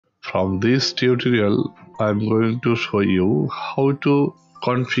From this tutorial, I'm going to show you how to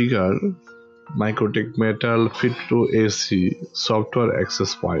configure Mikrotik Metal Fit to AC software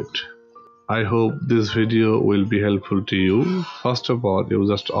access point. I hope this video will be helpful to you. First of all, you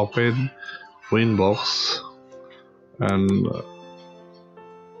just open Winbox and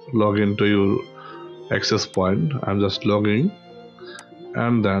log into your access point. I'm just logging,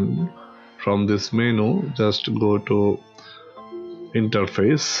 and then from this menu just go to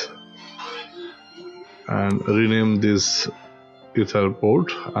interface and rename this ether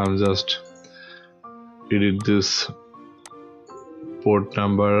port. I'm just edit this port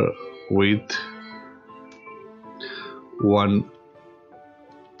number with 1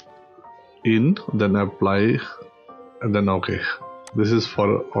 in, then apply, and then OK. This is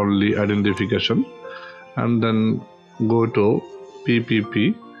for only identification, and then go to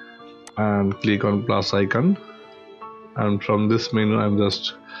PPP and click on plus icon, and from this menu I'm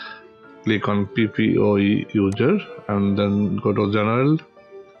just click on PPOE user and then go to general,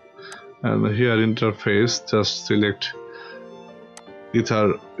 and here interface just select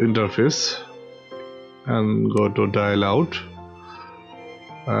ether interface and go to dial out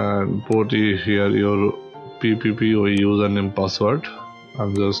and put here your PPPOE username password.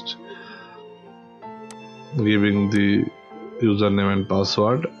 I'm just giving the username and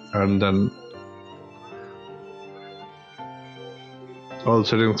password, and then all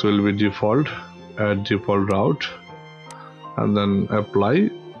settings will be default, add default route, and then apply,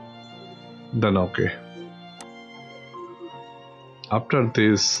 then OK. After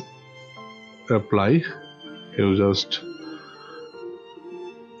this apply, you just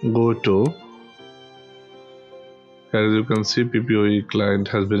go to, as you can see, PPOE client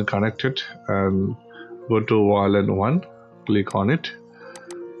has been connected, and go to VLAN 1, click on it.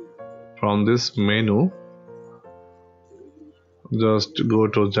 From this menu just go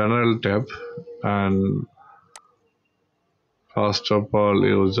to general tab, and first of all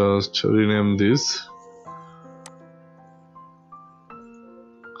you just rename this.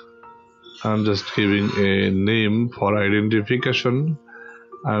 I'm just giving a name for identification.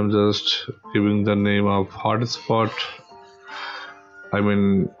 I'm just giving the name of hotspot. I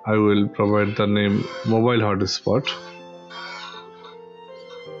will provide the name mobile hotspot.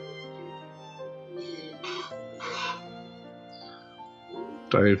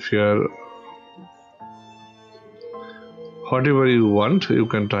 Type here whatever you want, you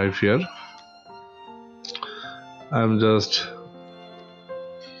can type here. I'm just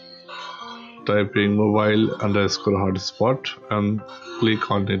typing mobile underscore hotspot and click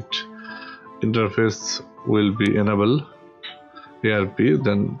on it. Interface will be enable ARP,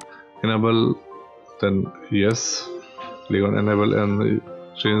 then enable, then yes, click on enable and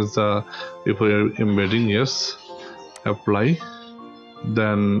change the, if we are embedding, yes, apply,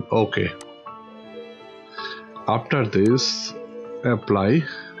 then OK. After this apply,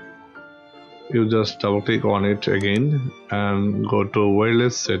 you just double click on it again and go to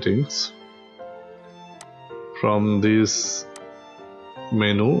wireless settings. From this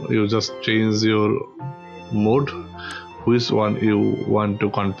menu you just change your mode, which one you want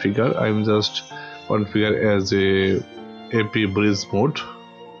to configure. I'm just configure as a AP bridge mode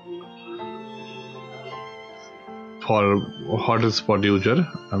for hotspot user,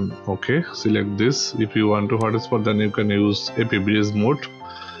 and OK, select this. If you want to hotspot, then you can use AP bridge mode,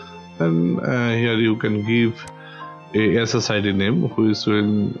 and here you can give a SSID name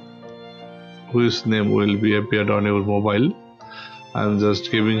whose name will be appeared on your mobile. I'm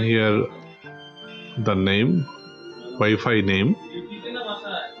just giving here the name, Wi-Fi name,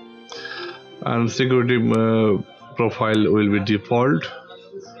 and security profile will be default,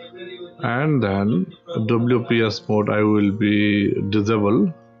 and then WPS mode I will be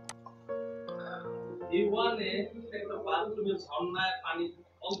disable.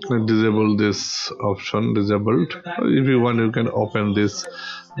 Disable this option, disabled. If you want, you can open this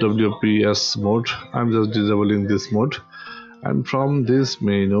WPS mode. I'm just disabling this mode, and from this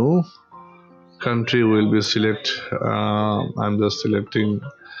menu country will be select. I'm just selecting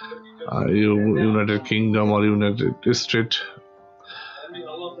United Kingdom or United States.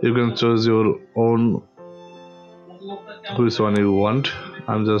 You can choose your own, which one you want.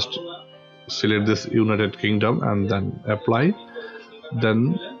 I'm just select this United Kingdom and then apply,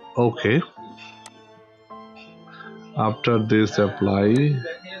 then OK. After this apply,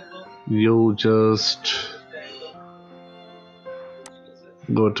 you just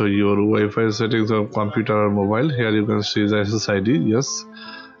go to your Wi-Fi settings of computer or mobile. Here you can see the SSID. Yes,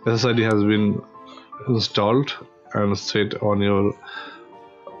 SSID has been installed and set on your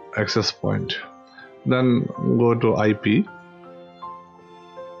access point. Then go to IP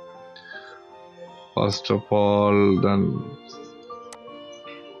First of all, then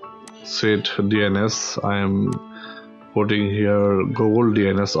set DNS. I am putting here Google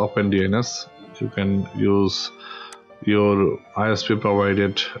DNS, Open DNS. You can use your ISP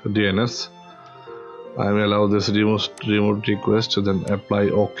provided DNS. I will allow this remote request, then apply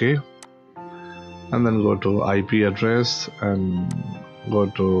OK, and then go to IP address and go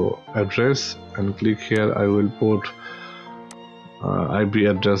to address and click here. I will put IP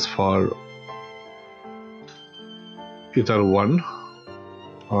address for Ether1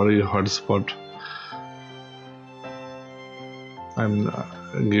 or your hotspot. I'm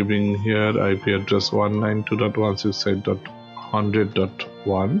giving here IP address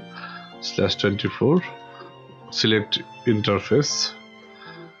 192.168.100.1/24. Select interface.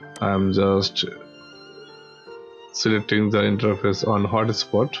 I'm just selecting the interface on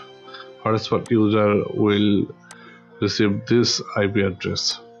hotspot. Hotspot user will receive this IP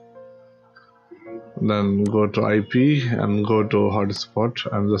address. Then go to IP and go to hotspot.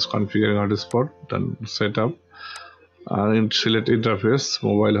 I'm just configuring hotspot. Then setup and select interface,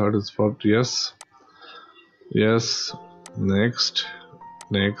 mobile hotspot. Yes, next,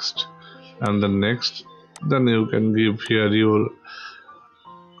 and then next. Then you can give here your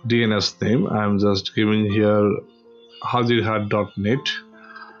DNS name. I'm just giving here hazirhat.net,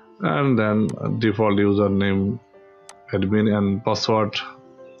 and then default username admin and password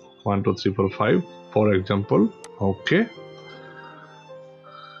 12345, for example. Okay,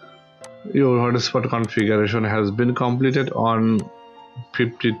 your hotspot configuration has been completed on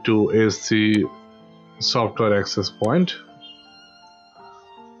 52AC software access point.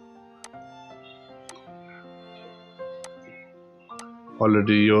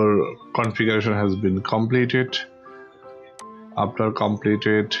 Already your configuration has been completed. After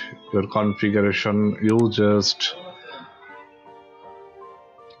completed your configuration, you just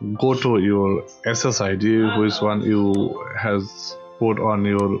go to your SSID, which one you has put on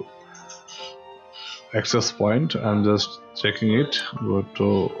your access point. I'm just checking it. Go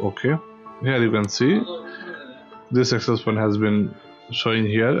to OK. Here you can see this access point has been showing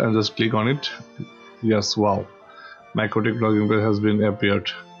here, and just click on it. Yes, wow, Mikrotik login page has been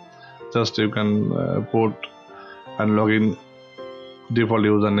appeared. Just you can put and login default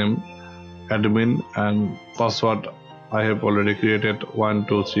username admin and password I have already created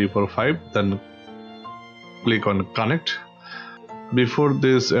 12345. Then click on connect. Before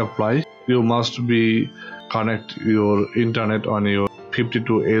this apply, you must be connect your internet on your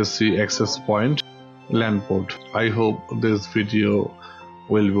 52AC access point LAN port. I hope this video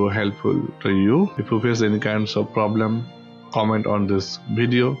will be helpful to you. If you face any kinds of problem, comment on this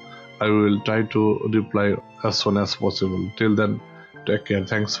video. I will try to reply as soon as possible. Till then, take care.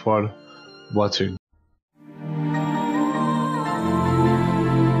 Thanks for watching.